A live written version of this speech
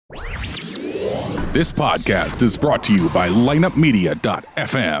This podcast is brought to you by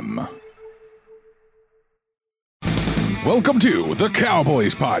lineupmedia.fm. Welcome to the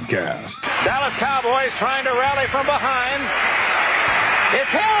Cowboys Podcast. Dallas Cowboys trying to rally from behind. It's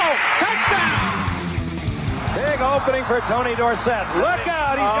Hill. Touchdown. Big opening for Tony Dorsett. Look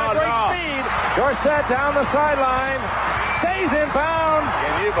out. He's got great speed. Dorsett down the sideline. Stays in bounds.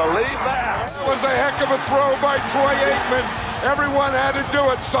 Can you believe that? That was a heck of a throw by Troy Aikman. Everyone had to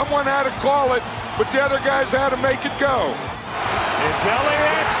do it. Someone had to call it, but the other guys had to make it go. It's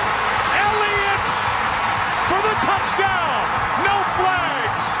Elliott. Elliott for the touchdown. No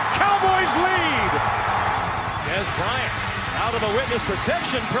flags. Cowboys lead. Des Bryant out of the witness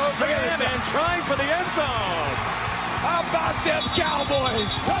protection program and trying for the end zone. How about them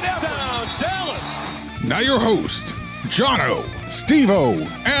Cowboys? Touchdown, Dallas. Now your host, Jono, Steve-O,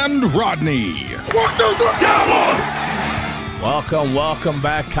 and Rodney. Welcome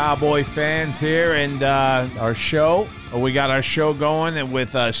back, Cowboy fans here, and our show. We got our show going and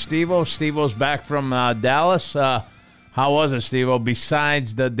with Steve-O. Steve-O's back from Dallas. How was it, Steve-O?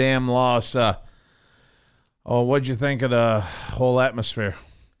 Besides the damn loss, what'd you think of the whole atmosphere?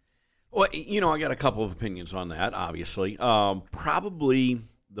 Well, I got a couple of opinions on that, obviously. Probably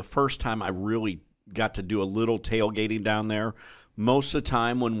the first time I really got to do a little tailgating down there. Most of the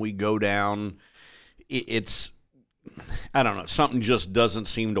time when we go down, it's, I don't know, something just doesn't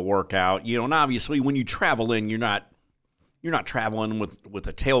seem to work out. And obviously when you travel in, you're not traveling with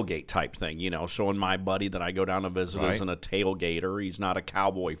a tailgate type thing, So, and my buddy that I go down to visit isn't a tailgater. He's not a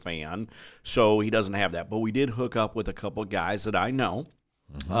Cowboy fan, so he doesn't have that. But we did hook up with a couple of guys that I know.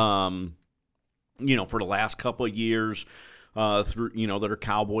 Mm-hmm. For the last couple of years, through that are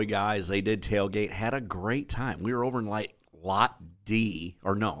Cowboy guys. They did tailgate, had a great time. We were over in lot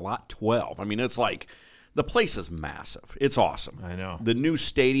 12. I mean, it's like the place is massive. It's awesome. I know. The new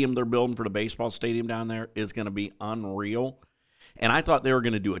stadium they're building for the baseball stadium down there is going to be unreal. And I thought they were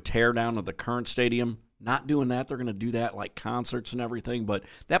going to do a tear down of the current stadium. Not doing that. They're going to do that like concerts and everything. But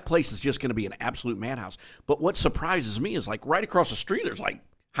that place is just going to be an absolute madhouse. But what surprises me is like right across the street, there's like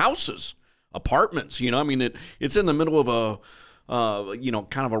houses, apartments. It's in the middle of a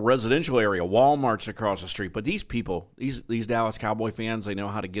kind of a residential area. Walmart's across the street. But these people, these Dallas Cowboy fans, they know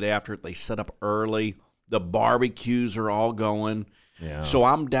how to get after it. They set up early. The barbecues are all going. Yeah. So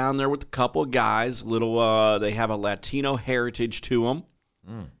I'm down there with a couple of guys. They have a Latino heritage to them.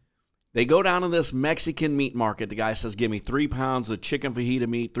 Mm. They go down to this Mexican meat market. The guy says, give me 3 pounds of chicken fajita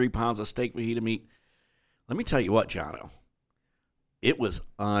meat, 3 pounds of steak fajita meat. Let me tell you what, Jono. It was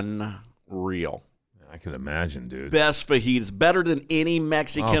unreal. I can imagine, dude. Best fajitas, better than any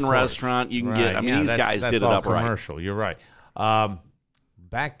Mexican restaurant you can get. I mean, these guys did it up right. Commercial. You're right.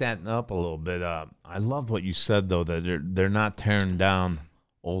 Back that up a little bit. I loved what you said though, that they're not tearing down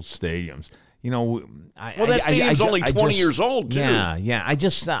old stadiums. That stadium's only 20 years old too. Yeah.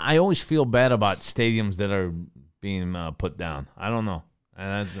 I always feel bad about stadiums that are being put down. I don't know.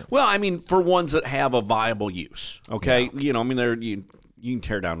 Well, I mean, for ones that have a viable use. Okay, yeah. You can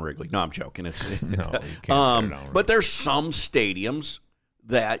tear down Wrigley. No, I'm joking. No, you can't tear down Wrigley. But there's some stadiums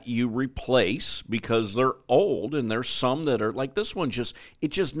that you replace because they're old, and there's some that are like this one. It's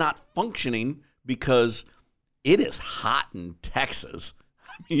just not functioning because it is hot in Texas.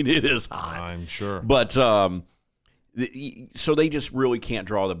 I mean, it is hot. I'm sure. But so they just really can't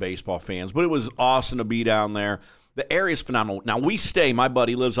draw the baseball fans. But it was awesome to be down there. The area is phenomenal. Now, my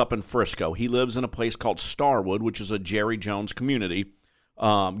buddy lives up in Frisco. He lives in a place called Starwood, which is a Jerry Jones community,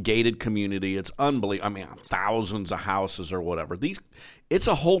 gated community. It's unbelievable. I mean, thousands of houses or whatever. It's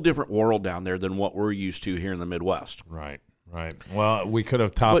a whole different world down there than what we're used to here in the Midwest. Right. Well, we could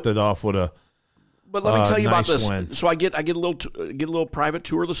have topped it off with a But let me tell you nice about this. win. So I get a little private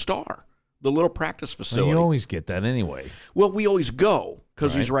tour of the Star, the little practice facility. Well, you always get that anyway. Well, we always go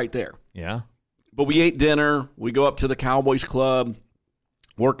because he's right there. Yeah. But we ate dinner. We go up to the Cowboys Club,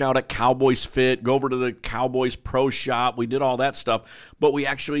 work out at Cowboys Fit, go over to the Cowboys Pro Shop. We did all that stuff. But we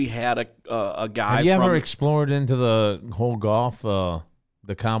actually had a guy. Have you ever explored into the whole golf, the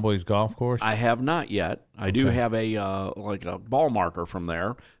Cowboys golf course? I have not yet. I do have a ball marker from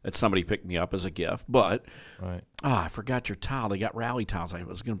there that somebody picked me up as a gift. But I forgot your towel. They got rally towels. I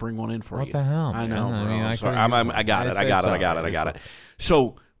was going to bring one in for you. What the hell? I know. Man. Bro. I mean, I got it.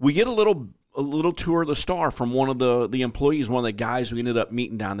 So we get a little tour of the Star from one of the employees, one of the guys we ended up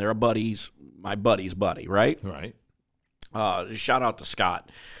meeting down there. My buddy's buddy, right? Right. Shout out to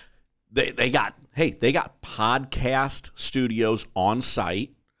Scott. They got podcast studios on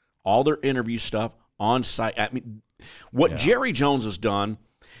site, all their interview stuff on site. I mean, what Jerry Jones has done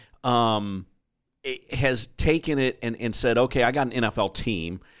has taken it and said, okay, I got an NFL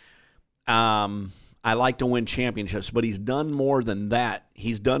team. I like to win championships, but he's done more than that.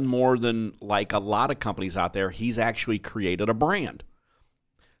 He's done more than like a lot of companies out there. He's actually created a brand.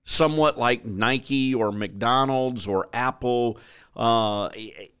 Somewhat like Nike or McDonald's or Apple.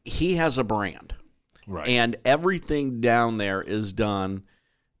 He has a brand. Right. And everything down there is done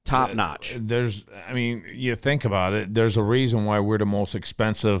top notch. You think about it, there's a reason why we're the most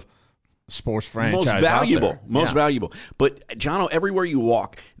expensive sports franchise most valuable. out there. Most valuable. But, Jono, everywhere you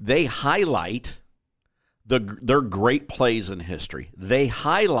walk, they highlight their great plays in history. They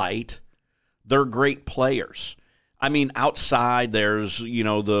highlight their great players. I mean, outside there's,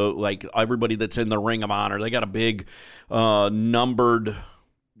 everybody that's in the Ring of Honor. They got a big numbered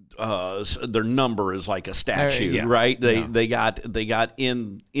their number is like a statue, right? They got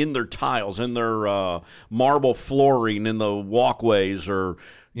in their tiles, in their marble flooring, in the walkways, or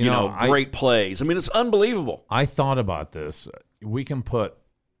great plays. I mean, it's unbelievable. I thought about this. We can put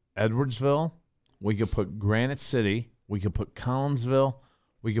Edwardsville, we could put Granite City, we could put Collinsville,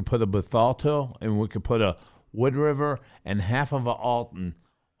 we could put a Bethalto, and we could put a Wood River and half of a Alton,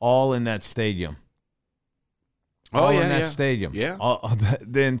 all in that stadium. Stadium. Yeah.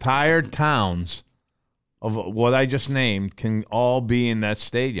 The entire towns of what I just named can all be in that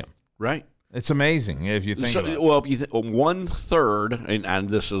stadium. Right. It's amazing if you think about it. Well, if you 1/3, and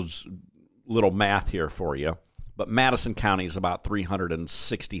this is little math here for you, but Madison County is about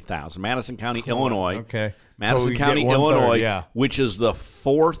 360,000. Madison County, Illinois. Okay. Madison County, Illinois, which is the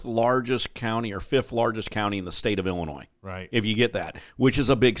 4th largest county or 5th largest county in the state of Illinois. Right. If you get that, which is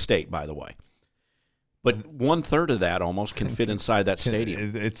a big state, by the way. But 1/3 of that almost can fit inside that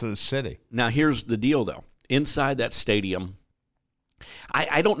stadium. It's a city. Now, here's the deal, though. Inside that stadium,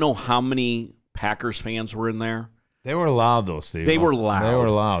 I don't know how many Packers fans were in there. They were loud, though, Steve. They were loud. They were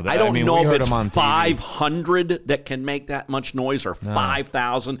loud. I don't know if it's 500 that can make that much noise or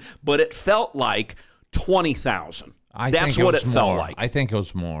 5,000, but it felt like 20,000. That's what it felt like. I think it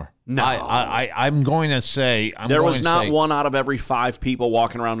was more. No. I'm going to say there was not one out of every 5 people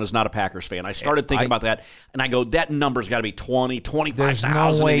walking around who's not a Packers fan. I started thinking about that, and I go, that number's got to be 20,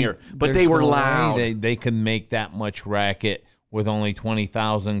 25,000 in here. But they were loud. They could make that much racket with only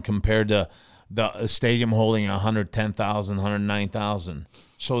 20,000 compared to the stadium holding 110,000, 109,000.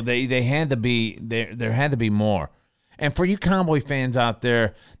 So they had to be there had to be more. And for you Cowboy fans out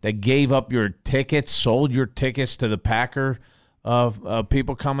there that gave up your tickets, sold your tickets to the Packer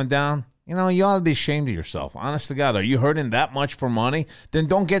people coming down, you ought to be ashamed of yourself. Honest to God, are you hurting that much for money? Then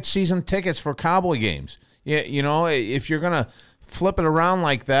don't get season tickets for Cowboy games. If you're going to flip it around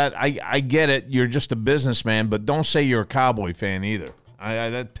like that, I get it. You're just a businessman, but don't say you're a Cowboy fan either.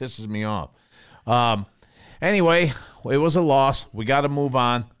 That pisses me off. Anyway, it was a loss. We got to move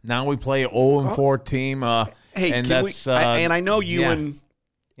on. Now we play an 0-4 team. Hey, and that's and I know you and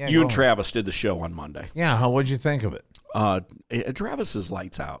Travis did the show on Monday. Yeah, what'd you think of it? Travis is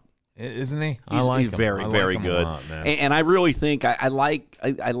lights out, isn't he? He's very, very good. And I really think I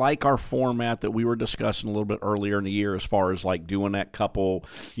like our format that we were discussing a little bit earlier in the year, as far as like doing that couple,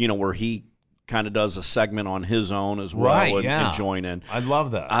 where he kind of does a segment on his own as well, and join in. I'd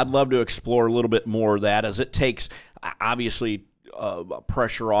love that. I'd love to explore a little bit more of that, as it takes obviously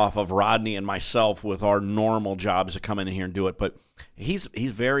pressure off of Rodney and myself with our normal jobs to come in here and do it. But he's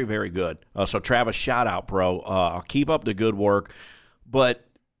very, very good. So Travis, shout out, bro. Keep up the good work. But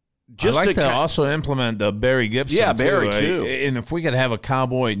just I'd like to also implement the Barry Gibson. Yeah, Barry too. And if we could have a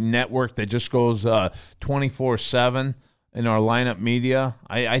Cowboy network that just goes 24/7 in our lineup media,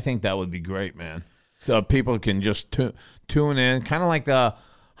 I think that would be great, man. So people can just tune in, kind of like the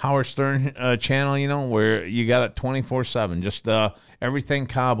Howard Stern channel, where you got it 24/7. Just everything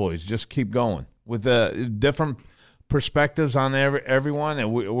Cowboys. Just keep going with the different perspectives on everyone.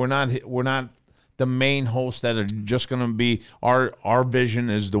 And we're not the main hosts that are just going to be our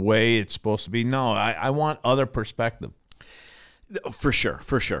vision is the way it's supposed to be. No, I want other perspective. For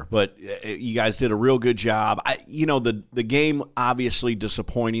sure. But you guys did a real good job. The game obviously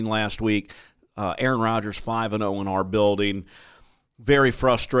disappointing last week. Aaron Rodgers 5-0 in our building. Very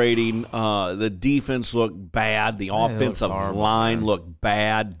frustrating. The defense looked bad. The offensive line looked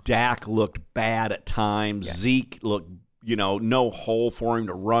bad. Dak looked bad at times. Yeah. Zeke looked, no hole for him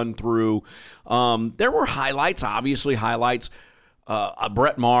to run through. There were highlights, obviously highlights.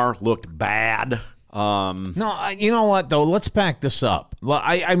 Brett Maher looked bad. No, you know what, though? Let's back this up.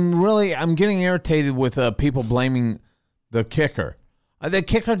 I'm getting irritated with people blaming the kicker. The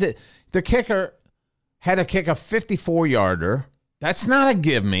kicker had to kick a 54-yarder. That's not a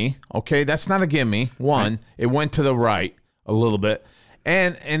give me, okay? That's not a give me. One, it went to the right a little bit.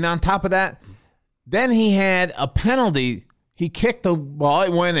 And on top of that, then he had a penalty. He kicked the ball,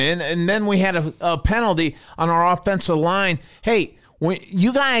 it went in, and then we had a penalty on our offensive line. Hey,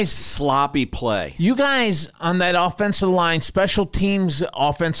 you guys... Sloppy play. You guys on that offensive line, special teams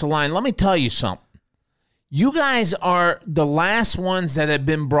offensive line, let me tell you something. You guys are the last ones that have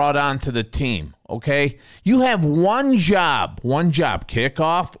been brought onto the team, okay? You have one job,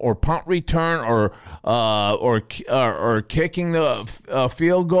 kickoff or punt return or kicking the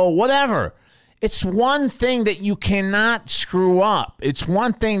field goal, whatever. It's one thing that you cannot screw up. It's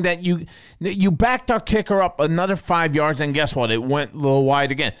one thing that you backed our kicker up another 5 yards, and guess what? It went a little wide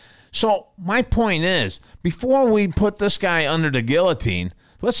again. So my point is, before we put this guy under the guillotine,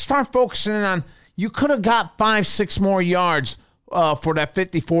 let's start focusing on, you could have got 5-6 more yards for that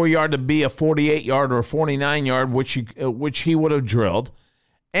 54-yard to be a 48-yard or a 49-yard, which he would have drilled.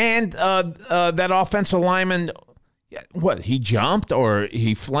 And that offensive lineman... What, he jumped or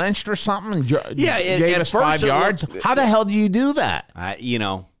he flinched or something? Gave us 5 yards? How the hell do you do that?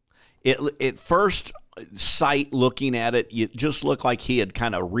 At first sight, looking at it, it just looked like he had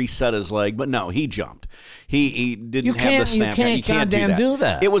kind of reset his leg, but no, he jumped. He didn't have the snap. You can't do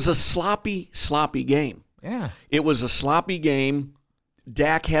that. It was a sloppy game. Yeah. It was a sloppy game.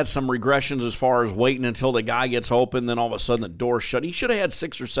 Dak had some regressions as far as waiting until the guy gets open, then all of a sudden the door shut. He should have had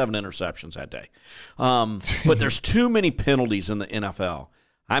 6 or 7 interceptions that day. But there's too many penalties in the NFL.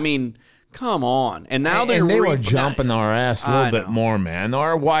 I mean, come on. And now they were jumping our ass a little bit more, man.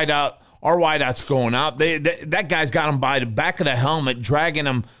 Our wideout's going out. That guy's got him by the back of the helmet, dragging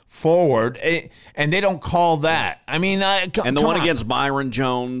him forward, and they don't call that. I mean, and the one against Byron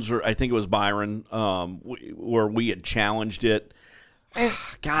Jones, or I think it was Byron, where we had challenged it.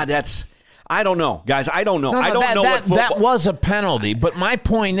 God, I don't know, guys. I don't know. I don't know what football. That was a penalty, but my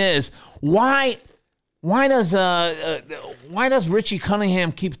point is, why does Richie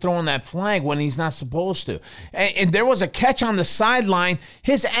Cunningham keep throwing that flag when he's not supposed to? And there was a catch on the sideline.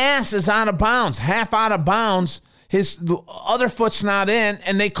 His ass is out of bounds, half out of bounds. His other foot's not in,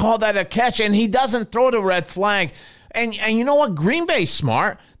 and they call that a catch, and he doesn't throw the red flag. And you know what? Green Bay's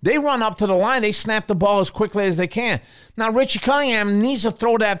smart. They run up to the line. They snap the ball as quickly as they can. Now, Richie Cunningham needs to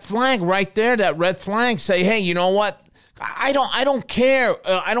throw that flag right there, that red flag. Say, hey, you know what? I don't care.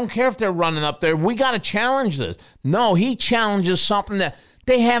 I don't care if they're running up there. We got to challenge this. No, he challenges something that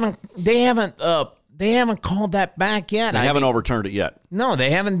they haven't called that back yet. They haven't overturned it yet. No, they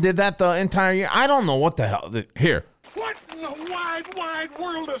haven't did that the entire year. I don't know what the hell. Here. What in the wide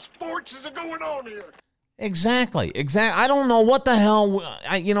world of sports is going on here? Exactly. I don't know what the hell.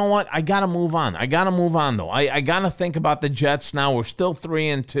 You know what? I got to move on. Though. I got to think about the Jets now. We're still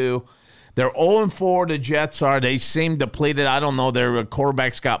 3-2. They're 0-4. The Jets are. They seem depleted. I don't know. Their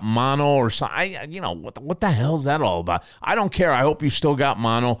quarterback's got mono or something. What the hell is that all about? I don't care. I hope you still got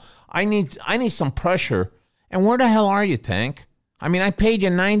mono. I need some pressure. And where the hell are you, Tank? I mean, I paid you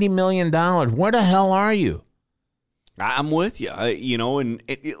 $90 million. Where the hell are you? I'm with you. And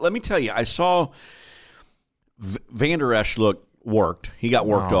let me tell you, I saw Van Der Esch worked. He got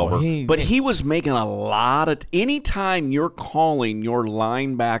worked over. But he was making a lot of... Anytime you're calling your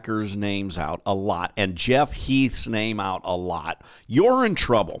linebackers' names out a lot and Jeff Heath's name out a lot, you're in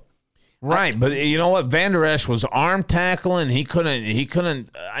trouble. Right, but you know what? Van Der Esch was arm tackling. He couldn't.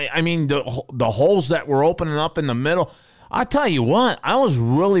 I mean, the holes that were opening up in the middle... I tell you what, I was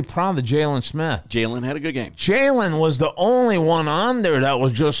really proud of Jalen Smith. Jalen had a good game. Jalen was the only one on there that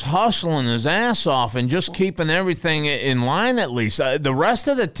was just hustling his ass off and just keeping everything in line at least. The rest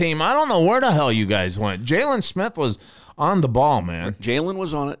of the team, I don't know where the hell you guys went. Jalen Smith was on the ball, man. Jalen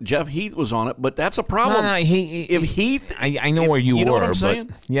was on it. Jeff Heath was on it, but that's a problem. No, Heath... I know where you were. You know what I'm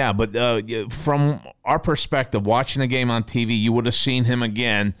saying? Yeah, but from our perspective, watching the game on TV, you would have seen him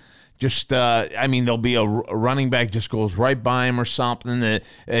again. Just, there'll be a running back just goes right by him or something. That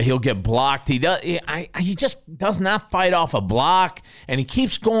he'll get blocked. He just does not fight off a block, and he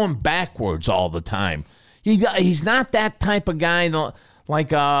keeps going backwards all the time. He's not that type of guy like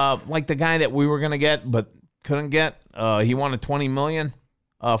the guy that we were gonna get but couldn't get. He wanted $20 million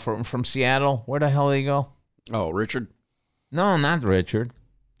from Seattle. Where the hell did he go? Oh, Richard? No, not Richard.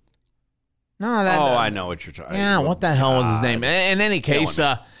 No, I know what you're talking. Yeah, what the hell was his name? In any case.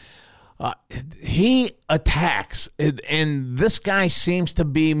 He attacks, and this guy seems to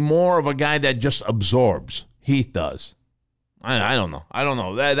be more of a guy that just absorbs. Heath does. I don't know. I don't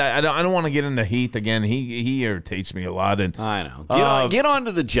want to get into Heath again. He irritates me a lot. And I know. Get on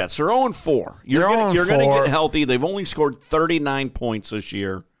to the Jets. They're 0-4. You're going to get healthy. They've only scored 39 points this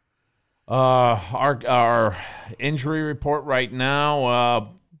year. Our injury report right now,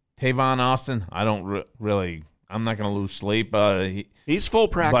 Tavon Austin, I don't really... I'm not going to lose sleep. He's full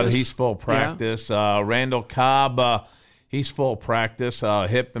practice. But he's full practice. Yeah. Randall Cobb, He's full practice,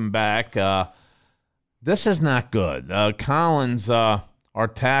 hip and back. This is not good. Collins, our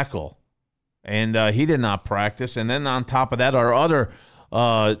tackle, and he did not practice. And then on top of that, our other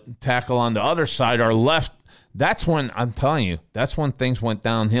tackle on the other side, our left. That's when I'm telling you. That's when things went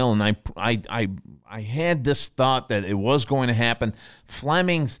downhill, and I had this thought that it was going to happen.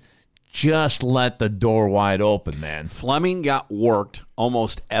 Fleming's just let the door wide open, man. Fleming got worked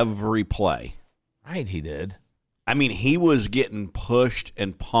almost every play. Right, he did. I mean, he was getting pushed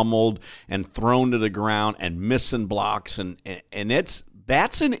and pummeled and thrown to the ground and missing blocks, and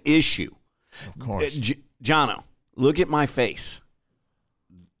that's an issue. Of course. Jono, look at my face.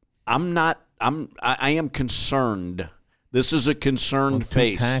 I am concerned. This is a concerned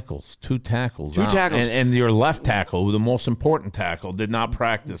face. Two tackles. Two tackles. And your left tackle, the most important tackle, did not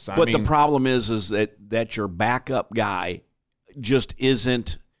practice. But the problem is that your backup guy just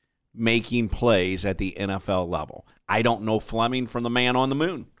isn't making plays at the NFL level. I don't know Fleming from the man on the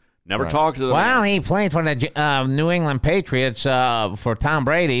moon. Never talked to the man. He played for the New England Patriots for Tom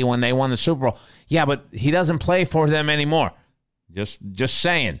Brady when they won the Super Bowl. Yeah, but he doesn't play for them anymore. Just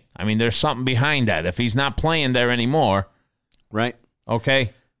saying. I mean, there's something behind that. If he's not playing there anymore, right?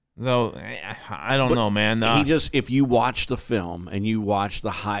 Okay. So I don't know, man. If you watch the film and you watch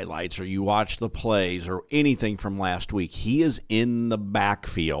the highlights or you watch the plays or anything from last week, he is in the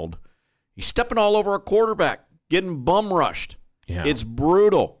backfield. He's stepping all over a quarterback, getting bum rushed. Yeah. It's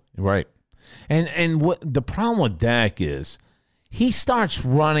brutal. Right. And what the problem with Dak is, he starts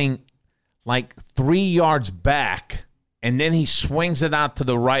running like 3 yards back, and then he swings it out to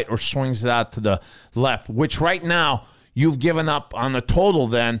the right or swings it out to the left, which right now you've given up on the total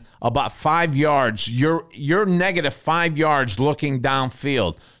then about 5 yards. You're negative 5 yards looking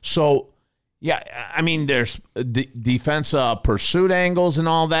downfield. So, yeah, I mean, there's defense pursuit angles and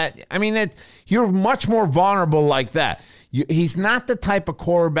all that. I mean, you're much more vulnerable like that. He's not the type of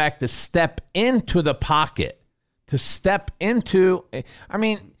quarterback to step into the pocket, I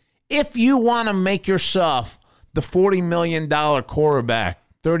mean, if you want to make yourself the $40 million quarterback,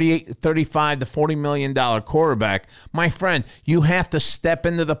 35 to $40 million quarterback, my friend, you have to step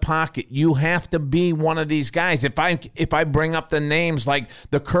into the pocket. You have to be one of these guys. If I bring up the names like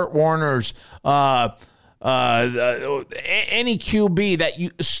the Kurt Warners, any QB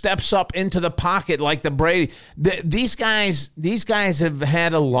that steps up into the pocket like the Brady, these guys have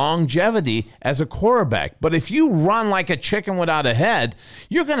had a longevity as a quarterback. But if you run like a chicken without a head,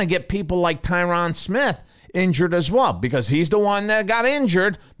 you're going to get people like Tyron Smith injured as well, because he's the one that got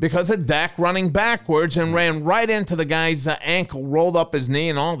injured because of Dak running backwards and ran right into the guy's ankle, rolled up his knee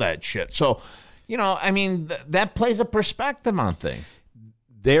and all that shit. So, I mean, that plays a perspective on things.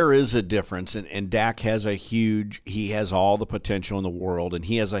 There is a difference, and Dak has he has all the potential in the world, and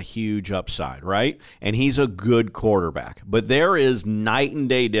he has a huge upside, right? And he's a good quarterback. But there is night and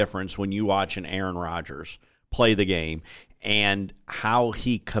day difference when you watch an Aaron Rodgers play the game and how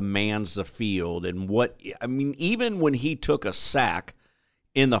he commands the field and even when he took a sack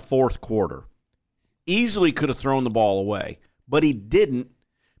in the fourth quarter, easily could have thrown the ball away, but he didn't,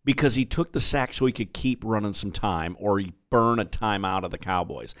 because he took the sack so he could keep running some time or burn a timeout of the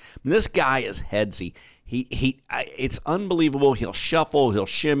Cowboys. I mean, this guy is headsy. It's unbelievable. He'll shuffle, he'll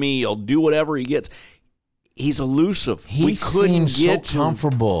shimmy, he'll do whatever he gets. He's elusive. He seems so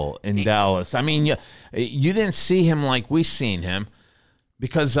comfortable in Dallas. I mean, you didn't see him like we seen him,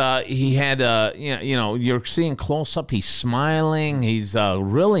 because he had you're seeing close up. He's smiling. He's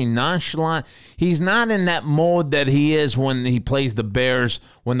really nonchalant. He's not in that mode that he is when he plays the Bears,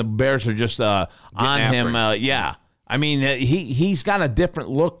 when the Bears are just on him. Yeah. I mean, he's got a different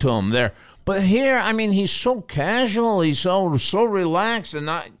look to him there. But here, I mean, he's so casual. He's so relaxed, and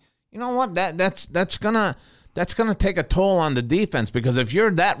not. You know what? That's gonna take a toll on the defense, because if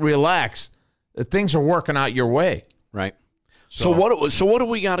you're that relaxed, things are working out your way. Right. So what do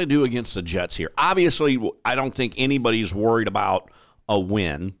we got to do against the Jets here? Obviously, I don't think anybody's worried about a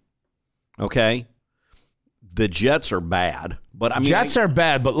win. Okay. The Jets are bad, but Jets are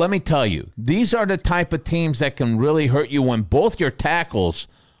bad. But let me tell you, these are the type of teams that can really hurt you when both your tackles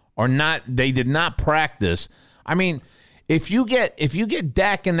are not. They did not practice. I mean, if you get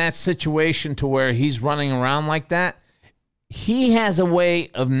Dak in that situation to where he's running around like that, he has a way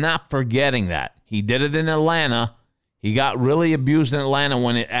of not forgetting that. He did it in Atlanta. He got really abused in Atlanta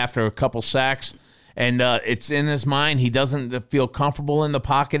after a couple sacks, and it's in his mind. He doesn't feel comfortable in the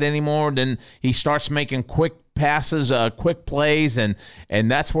pocket anymore. Then he starts making quick passes, quick plays, and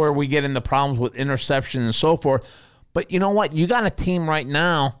that's where we get into problems with interception and so forth. But you know what? You got a team right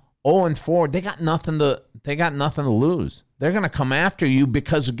now, 0-4. They got nothing to lose. They're going to come after you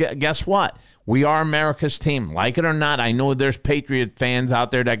because guess what? We are America's team. Like it or not, I know there's Patriot fans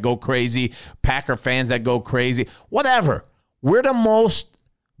out there that go crazy, Packer fans that go crazy, whatever. We're the most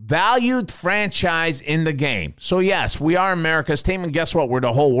valued franchise in the game. So, yes, we are America's team. And guess what? We're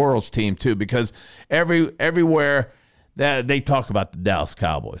the whole world's team, too, because everywhere that they talk about the Dallas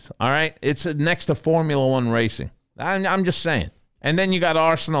Cowboys. All right? It's next to Formula One racing. I'm just saying. And then you got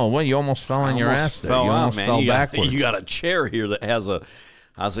Arsenal. Well, you almost fell on your ass there. You almost fell backwards. You got a chair here that has I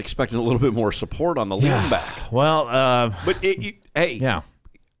was expecting a little bit more support on the lean back. Well, but the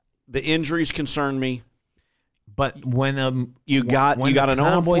injuries concern me. But when you got an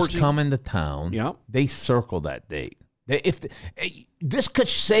Cowboys come into town, yeah, they circle that date. This could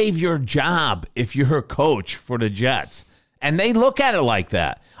save your job if you're a coach for the Jets, and they look at it like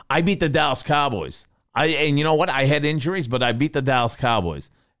that. I beat the Dallas Cowboys. And you know what? I had injuries, but I beat the Dallas Cowboys.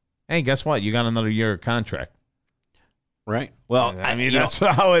 Hey, guess what? You got another year of contract. Right. Well, I mean, that's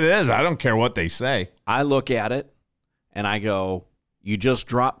how it is. I don't care what they say. I look at it, and I go, you just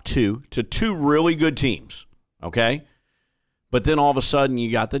dropped two really good teams, okay? But then all of a sudden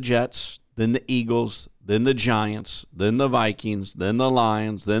you got the Jets, then the Eagles, then the Giants, then the Vikings, then the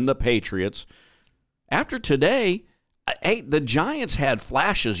Lions, then the Patriots. After today, the Giants had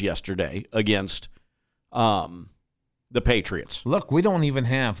flashes yesterday against the Patriots. Look, we don't even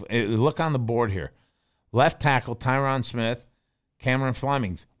have – look on the board here. Left tackle, Tyron Smith, Cameron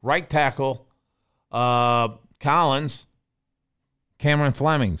Flemings. Right tackle, Collins, Cameron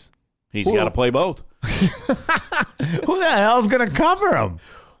Flemings. He's got to play both. Who the hell's going to cover him?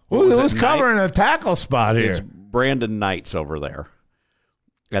 Who's covering a tackle spot here? It's Brandon Knight's over there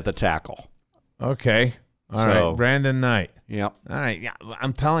at the tackle. Okay. All right, Brandon Knight. Yep. All right. Yeah,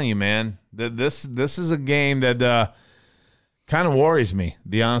 I'm telling you, man, this is a game that kind of worries me, to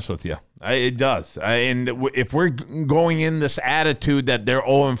be honest with you. It does. And if we're going in this attitude that they're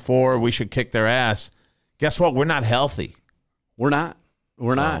 0-4, we should kick their ass, guess what? We're not healthy. We're not.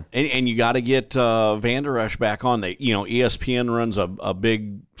 We're not. And you got to get Van Der Esch back on. ESPN runs a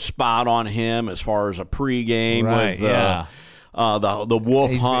big spot on him as far as a pregame with the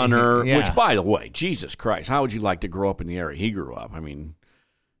Wolf Hunter, which, by the way, Jesus Christ, how would you like to grow up in the area he grew up? I mean,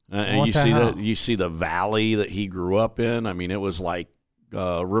 and you see the valley that he grew up in. I mean, it was like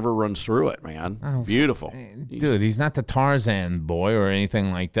river runs through it, man. Oh, beautiful. Dude, he's not the Tarzan boy or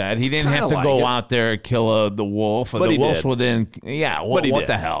anything like that. He didn't have to go out there and kill the wolf. But the wolves did. Within. Yeah, what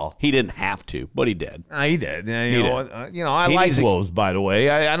the hell? He didn't have to, but he did. He did. I like wolves, by the way.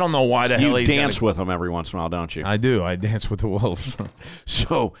 I don't know why the hell he dance with them every once in a while, don't you? I do. I dance with the wolves.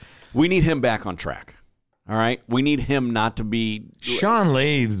 So we need him back on track. All right, we need him not to be. Sean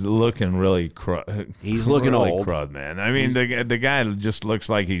Lee's looking really he's looking really old, crud, man. I mean, the guy just looks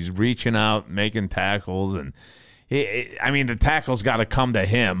like he's reaching out, making tackles, and the tackle's got to come to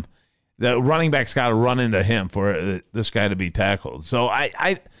him. The running back's got to run into him for this guy to be tackled. So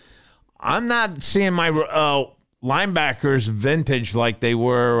I'm not seeing my linebackers vintage like they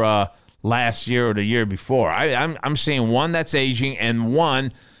were last year or the year before. I'm seeing one that's aging and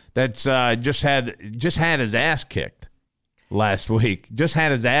one that's just had his ass kicked last week. Just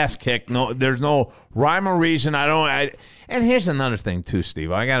had his ass kicked. No, there's no rhyme or reason. And here's another thing too,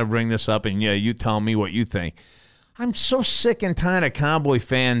 Steve. I got to bring this up, and you tell me what you think. I'm so sick and tired of Cowboy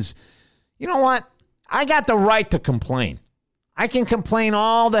fans. You know what? I got the right to complain. I can complain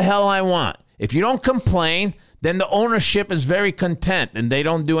all the hell I want. If you don't complain, then the ownership is very content, and they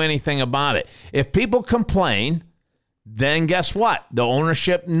don't do anything about it. If people complain, then guess what? The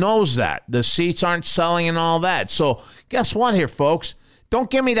ownership knows that. The seats aren't selling and all that. So guess what here, folks?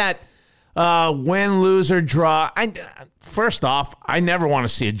 Don't give me that win, lose, or draw. First off, I never want to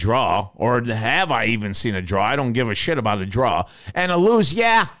see a draw, or have I even seen a draw? I don't give a shit about a draw. And a lose,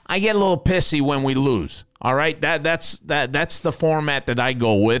 yeah, I get a little pissy when we lose. All right, that's the format that I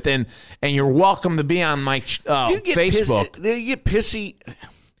go with, and you're welcome to be on my Facebook. Do you get pissy?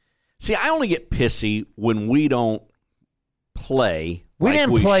 See, I only get pissy when we don't play. We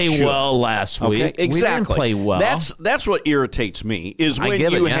didn't play well last week. Okay, exactly. We didn't play well. That's what irritates me, is when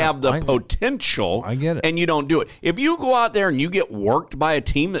you have the potential and you don't do it. If you go out there and you get worked by a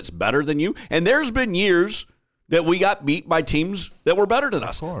team that's better than you, and there's been years that we got beat by teams that were better than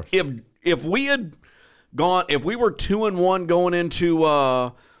us. Of course. If we had gone, if we were 2-1 going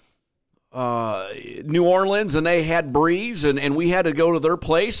into New Orleans and they had Breeze and we had to go to their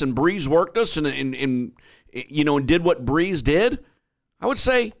place and Breeze worked us and did what Breeze did, I would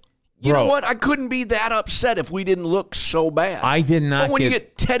say, You know what? I couldn't be that upset if we didn't look so bad. I did not. But when you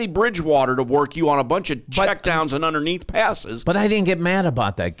get Teddy Bridgewater to work you on a bunch of checkdowns and underneath passes. But I didn't get mad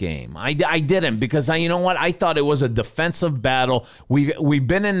about that game. I didn't because, you know what? I thought it was a defensive battle. We've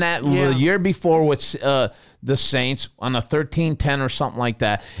been in that the year before with the Saints on a 13-10 or something like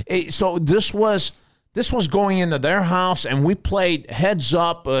that. So this was going into their house, and we played heads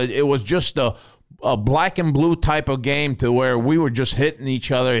up. It was just a black and blue type of game to where we were just hitting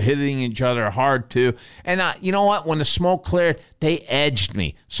each other hard too. And you know what? When the smoke cleared, they edged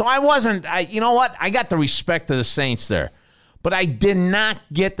me. So you know what? I got the respect of the Saints there. But I did not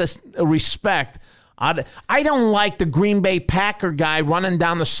get the respect. I don't like the Green Bay Packer guy running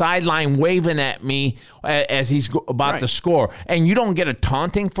down the sideline waving at me as he's about to score. And you don't get a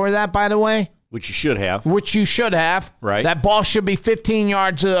taunting for that, by the way? Which you should have. Right. That ball should be 15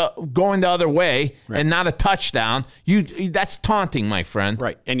 yards going the other way and not a touchdown. That's taunting, my friend.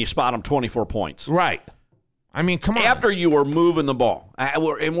 Right. And you spot them 24 points. Right. I mean, come on. After you were moving the ball.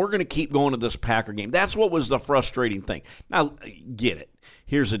 And we're going to keep going to this Packer game. That's what was the frustrating thing. Now, get it.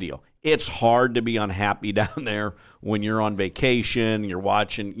 Here's the deal. It's hard to be unhappy down there when you're on vacation, you're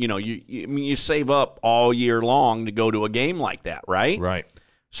watching, you save up all year long to go to a game like that, right? Right.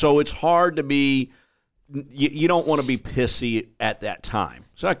 So it's hard to be you don't want to be pissy at that time.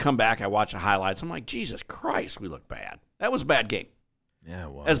 So I come back, I watch the highlights. I'm like, Jesus Christ, we look bad. That was a bad game. Yeah,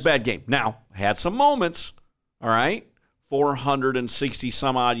 it was. That's a bad game. Now, had some moments, all right?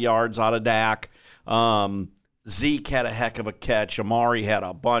 460-some-odd yards out of Dak. Zeke had a heck of a catch. Amari had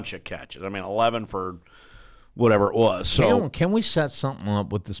a bunch of catches. 11 for whatever it was. So can we set something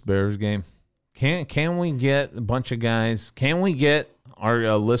up with this Bears game? Can we get a bunch of guys? Can we get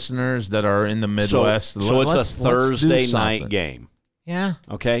our listeners that are in the Midwest? So it's a Thursday night game. Yeah.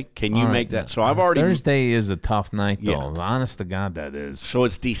 Okay. Can you make that? So I've already. Thursday is a tough night, though. Yeah. Honest to God, that is. So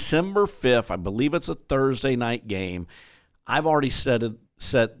it's December 5th. I believe it's a Thursday night game. I've already set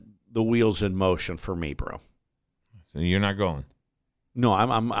the wheels in motion for me, bro. So you're not going? No,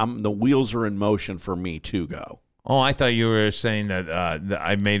 I'm. The wheels are in motion for me to go. Oh, I thought you were saying that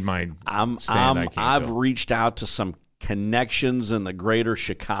I made my stand. I've reached out to some connections in the greater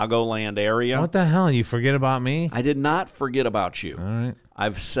Chicagoland area. What the hell? You forget about me? I did not forget about you. All right.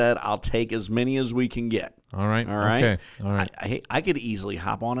 I've said I'll take as many as we can get. All right. All right. Okay. All right. I could easily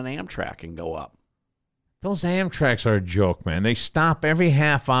hop on an Amtrak and go up. Those Amtraks are a joke, man. They stop every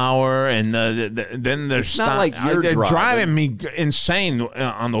half hour, and then they're not like you're driving me insane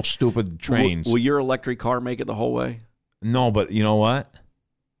on those stupid trains. Will your electric car make it the whole way? No, but you know what?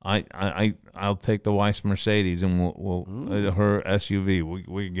 I'll take the wife's Mercedes, and we'll her SUV.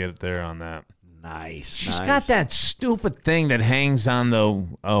 We can get it there on that. Nice. She's got that stupid thing that hangs on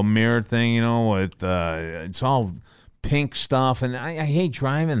the mirror thing, with it's all pink stuff, and I hate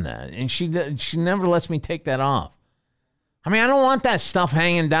driving that. And she never lets me take that off. I don't want that stuff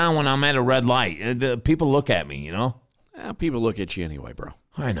hanging down when I'm at a red light. People look at me, People look at you anyway, bro.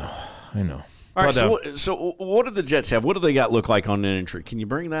 I know. All right, so what do the Jets have? What do they got look like on the entry? Can you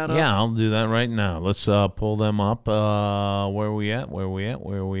bring that up? Yeah, I'll do that right now. Let's pull them up. Where we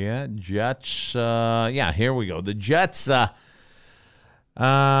at? Jets. Yeah, here we go. The Jets, their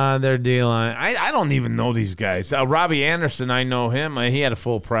D-line. I don't even know these guys. Robbie Anderson, I know him. He had a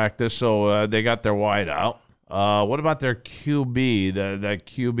full practice, so they got their wide out. What about their QB, that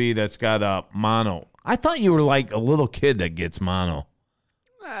QB that's got mono? I thought you were like a little kid that gets mono.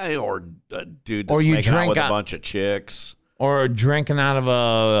 Or a dude that's making out with a bunch of chicks. Or drinking out of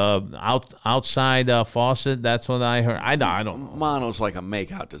a outside faucet. That's what I heard. I don't know. Mono's like a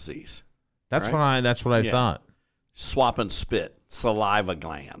makeout disease. That's right? what I thought. Swapping spit, saliva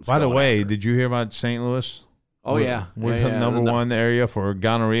glands. By the way, did you hear about St. Louis? Oh, yeah. We're the number one area for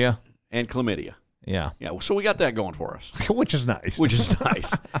gonorrhea. And chlamydia. Yeah. Yeah, so we got that going for us. Which is nice. It was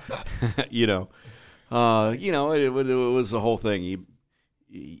the whole thing.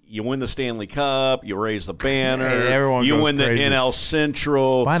 You win the Stanley Cup, you raise the banner, you win the NL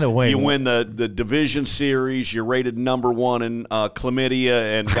Central. By the way, you win the division series, you're rated number one in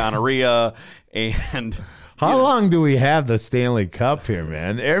chlamydia and gonorrhea. And how long do we have the Stanley Cup here,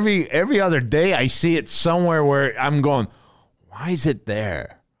 man? Every other day I see it somewhere where I'm going, why is it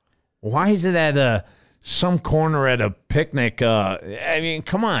there? Why is it at some corner at a picnic?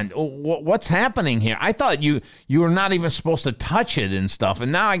 Come on. What's happening here? I thought you were not even supposed to touch it and stuff,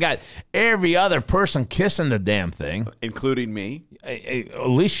 and now I got every other person kissing the damn thing. Including me. At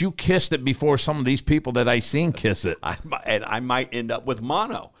least you kissed it before some of these people that I seen kiss it. I might end up with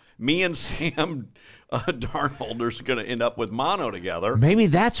mono. me and Sam Darnold are going to end up with mono together. Maybe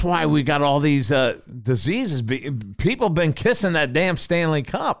that's why we got all these diseases. People been kissing that damn Stanley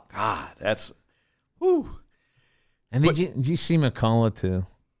Cup. God, that's whew. And did you see McCullough too?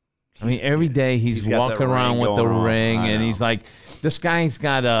 I mean, every day he's walking around with the ring, and he's like, this guy's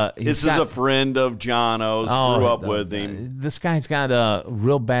got a... This is a friend of Jono's, grew up with him. This guy's got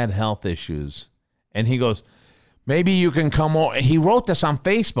real bad health issues. And he goes, maybe you can come over. He wrote this on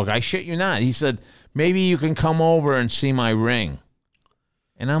Facebook. I shit you not. He said, maybe you can come over and see my ring.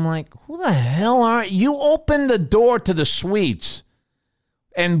 And I'm like, who the hell are you? Opened the door to the suites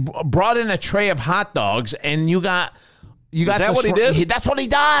and brought in a tray of hot dogs, and you got... Is that what he did? That's what he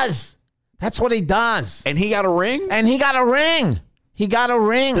does. That's what he does. And he got a ring? And he got a ring. He got a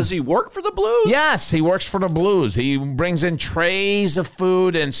ring. Does he work for the Blues? Yes, he works for the Blues. He brings in trays of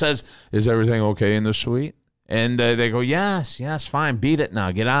food and says, is everything okay in the suite? And they go, yes, fine. Beat it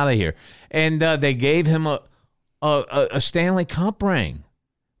now. Get out of here. And they gave him a Stanley Cup ring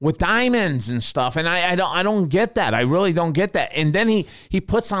with diamonds and stuff. And I don't get that. I really don't get that. And then he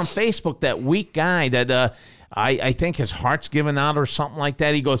puts on Facebook that weak guy that I think his heart's given out or something like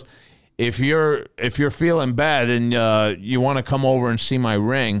that. He goes, if you're feeling bad and you want to come over and see my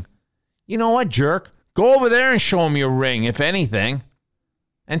ring, you know what, jerk? Go over there and show him your ring, if anything,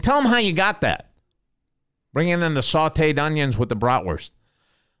 and tell him how you got that. Bringing in the sautéed onions with the bratwurst.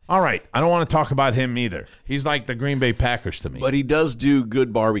 All right, I don't want to talk about him either. He's like the Green Bay Packers to me. But he does do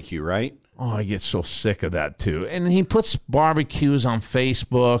good barbecue, right? Oh, I get so sick of that, too. And he puts barbecues on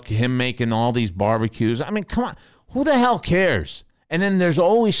Facebook, him making all these barbecues. I mean, come on. Who the hell cares? And then there's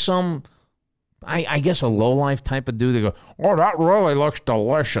always some, I guess, a lowlife type of dude that go, oh, that really looks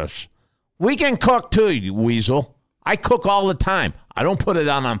delicious. We can cook, too, you weasel. I cook all the time. I don't put it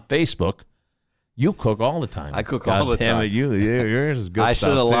on Facebook. You cook all the time. I cook all the time. Yours is good. I stuff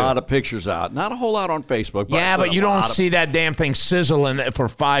send a too. lot of pictures out. Not a whole lot on Facebook. But yeah, but you don't see that damn thing sizzling for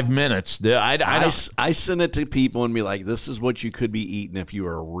 5 minutes. I send it to people and be like, "This is what you could be eating if you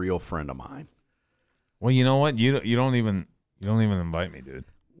were a real friend of mine." Well, you know what? You don't even invite me, dude.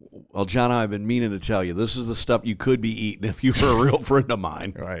 Well, John, I've been meaning to tell you, this is the stuff you could be eating if you were a real friend of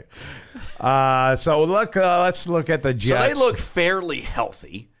mine. Right. So let's look at the Jets. So they look fairly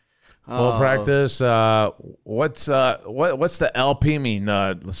healthy. Full practice. What's the LP mean?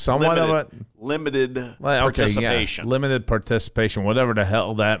 Somewhat limited participation. Yeah, limited participation. Whatever the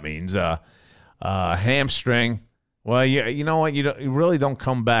hell that means. Hamstring. Well, you know what? You really don't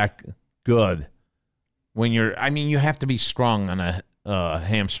come back good when you're. I mean, you have to be strong on a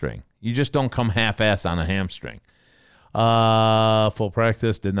hamstring. You just don't come half-ass on a hamstring. Full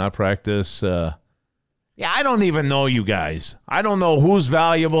practice. Did not practice. Yeah, I don't even know you guys. I don't know who's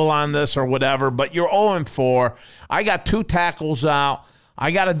valuable on this or whatever, but you're 0-4. I got 2 tackles out. I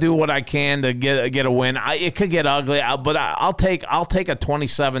got to do what I can to get a win. It could get ugly, but I'll take a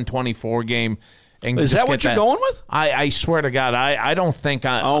 27-24 game. And is that what you're going with? I swear to God, I don't think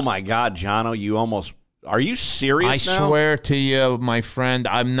I. Oh my God, Jono, you almost. Are you serious now? I swear to you, my friend,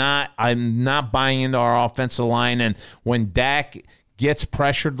 I'm not buying into our offensive line. And when Dak gets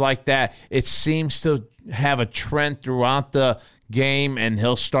pressured like that, it seems to have a trend throughout the game, and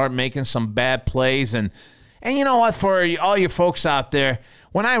he'll start making some bad plays. And you know what, for all you folks out there,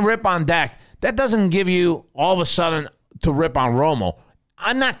 when I rip on Dak, that doesn't give you all of a sudden to rip on Romo.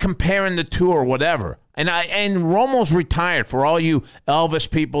 I'm not comparing the two or whatever. And Romo's retired, for all you Elvis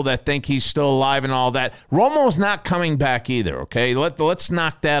people that think he's still alive and all that. Romo's not coming back either, okay? Let's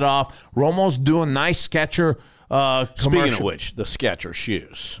knock that off. Romo's doing nice Skechers Speaking of which, the Skechers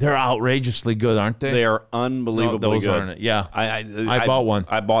shoes. They're outrageously good, aren't they? They are unbelievably those good. Aren't it? Yeah. I bought one.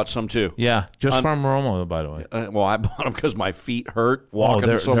 I bought some too. Yeah, just from Romo, by the way. Well, I bought them because my feet hurt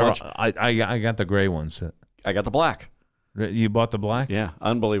walking so much. I got the gray ones. I got the black. You bought the black? Yeah,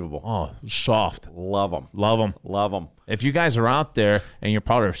 unbelievable. Oh, soft. Love them. Love them. Love them. If you guys are out there and you're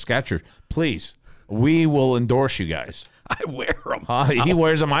part of Skechers, please, we will endorse you guys. I wear them. He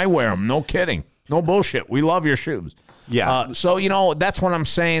wears them. I wear them. No kidding. No bullshit. We love your shoes. Yeah. So, that's what I'm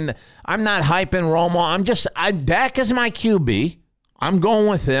saying. I'm not hyping Romo. Dak is my QB. I'm going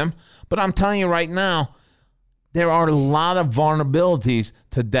with him. But I'm telling you right now, there are a lot of vulnerabilities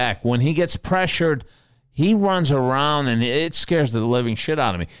to Dak. When he gets pressured, he runs around, and it scares the living shit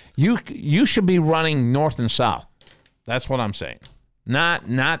out of me. You should be running north and south. That's what I'm saying. Not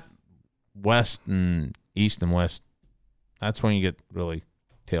west and east and west. That's when you get really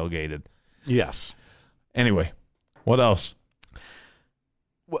tailgated. Yes. Anyway, what else?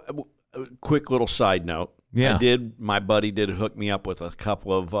 Quick little side note. Yeah. My buddy did hook me up with a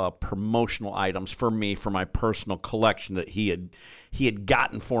couple of promotional items for me for my personal collection that he had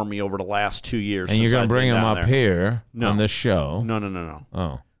gotten for me over the last 2 years. And you're going to bring him up here No. on this show. No.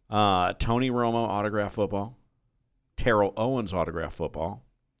 Oh. Tony Romo autograph football, Terrell Owens autograph football,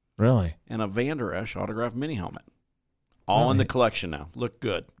 Really? and a Van Der Esch autograph mini helmet. All in the collection now. Look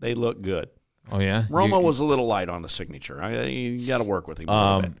good. They look good. Oh, yeah? Romo was a little light on the signature. You got to work with him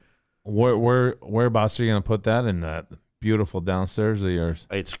a little bit. Whereabouts are you going to put that in that beautiful downstairs of yours?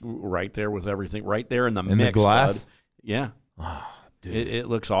 It's right there with everything. Right there in the In mix, the glass? bud. Yeah. Oh, dude. It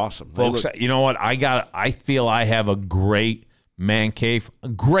looks awesome. They Folks, look- you know what? I feel I have a great man cave,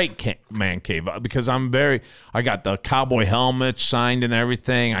 man cave, because I got the cowboy helmet signed and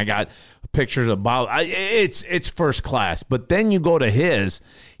everything. I got pictures of Bob. It's first class. But then you go to his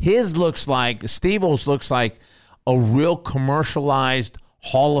looks like, Steve-O's looks like a real commercialized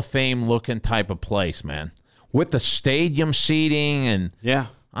Hall of Fame looking type of place, man, with the stadium seating and yeah.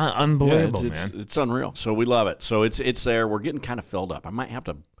 unbelievable, Yeah, man. It's unreal. So we love it. So it's there. We're getting kind of filled up. I might have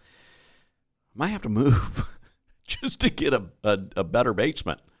to move just to get a better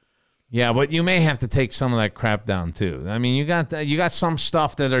basement. Yeah, but you may have to take some of that crap down too. I mean, you got some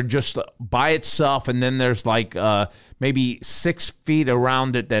stuff that are just by itself, and then there's like maybe 6 feet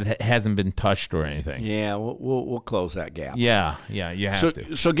around it that hasn't been touched or anything. Yeah, we'll close that gap. Yeah, you have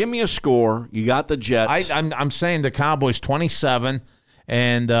to. So give me a score. You got the Jets. I'm saying the Cowboys 27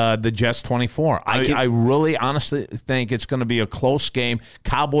 and the Jets 24. I really honestly think it's going to be a close game.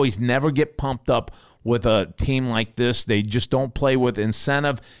 Cowboys never get pumped up with a team like this. They just don't play with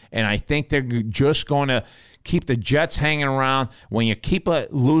incentive, and I think they're just going to keep the Jets hanging around. When you keep a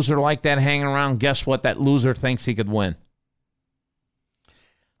loser like that hanging around, guess what? That loser thinks he could win.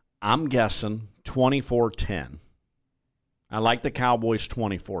 I'm guessing 24-10. I like the Cowboys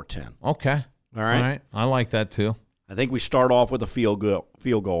 24-10. Okay. All right? I like that too. I think we start off with a field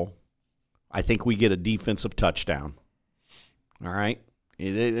goal. I think we get a defensive touchdown. All right?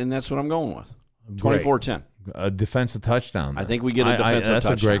 And that's what I'm going with. 24-10. A defensive touchdown. I think we get a defensive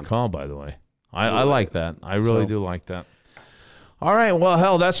touchdown. That's a great call, by the way. I like that. I really do like that. All right. Well,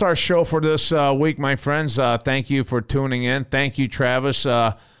 hell, that's our show for this week, my friends. Thank you for tuning in. Thank you, Travis,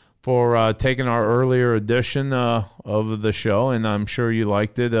 for taking our earlier edition of the show, and I'm sure you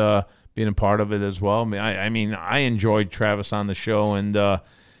liked it, being a part of it as well. I mean, I enjoyed Travis on the show, and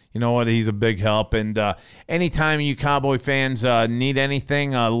you know what? He's a big help. And anytime you Cowboy fans need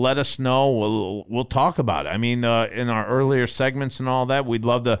anything, let us know. We'll talk about it. I mean, in our earlier segments and all that, we'd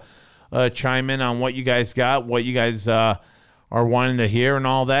love to chime in on what you guys got, what you guys are wanting to hear and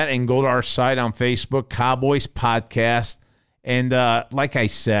all that. And go to our site on Facebook, Cowboys Podcast. And like I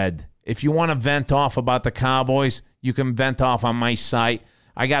said, if you want to vent off about the Cowboys, you can vent off on my site.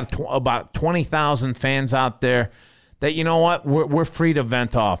 I got about 20,000 fans out there that, you know what, we're free to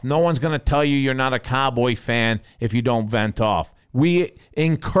vent off. No one's going to tell you you're not a Cowboy fan if you don't vent off. We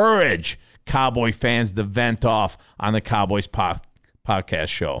encourage Cowboy fans to vent off on the Cowboys Podcast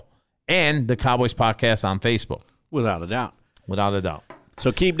show and the Cowboys Podcast on Facebook. Without a doubt. Without a doubt.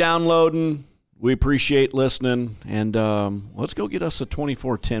 So keep downloading. We appreciate listening. And let's go get us a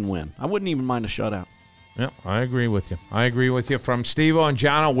 24-10 win. I wouldn't even mind a shutout. Yeah, I agree with you. From Steve-O and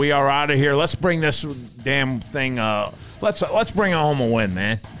Jono, we are out of here. Let's bring this damn thing. Let's bring home a win,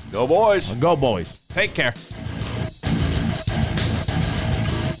 man. Go boys. Go boys. Take care.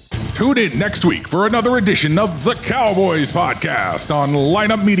 Tune in next week for another edition of the Cowboys Podcast on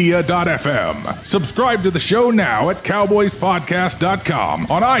lineupmedia.fm. Subscribe to the show now at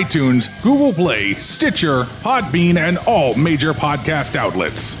cowboyspodcast.com on iTunes, Google Play, Stitcher, Podbean, and all major podcast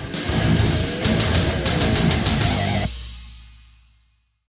outlets.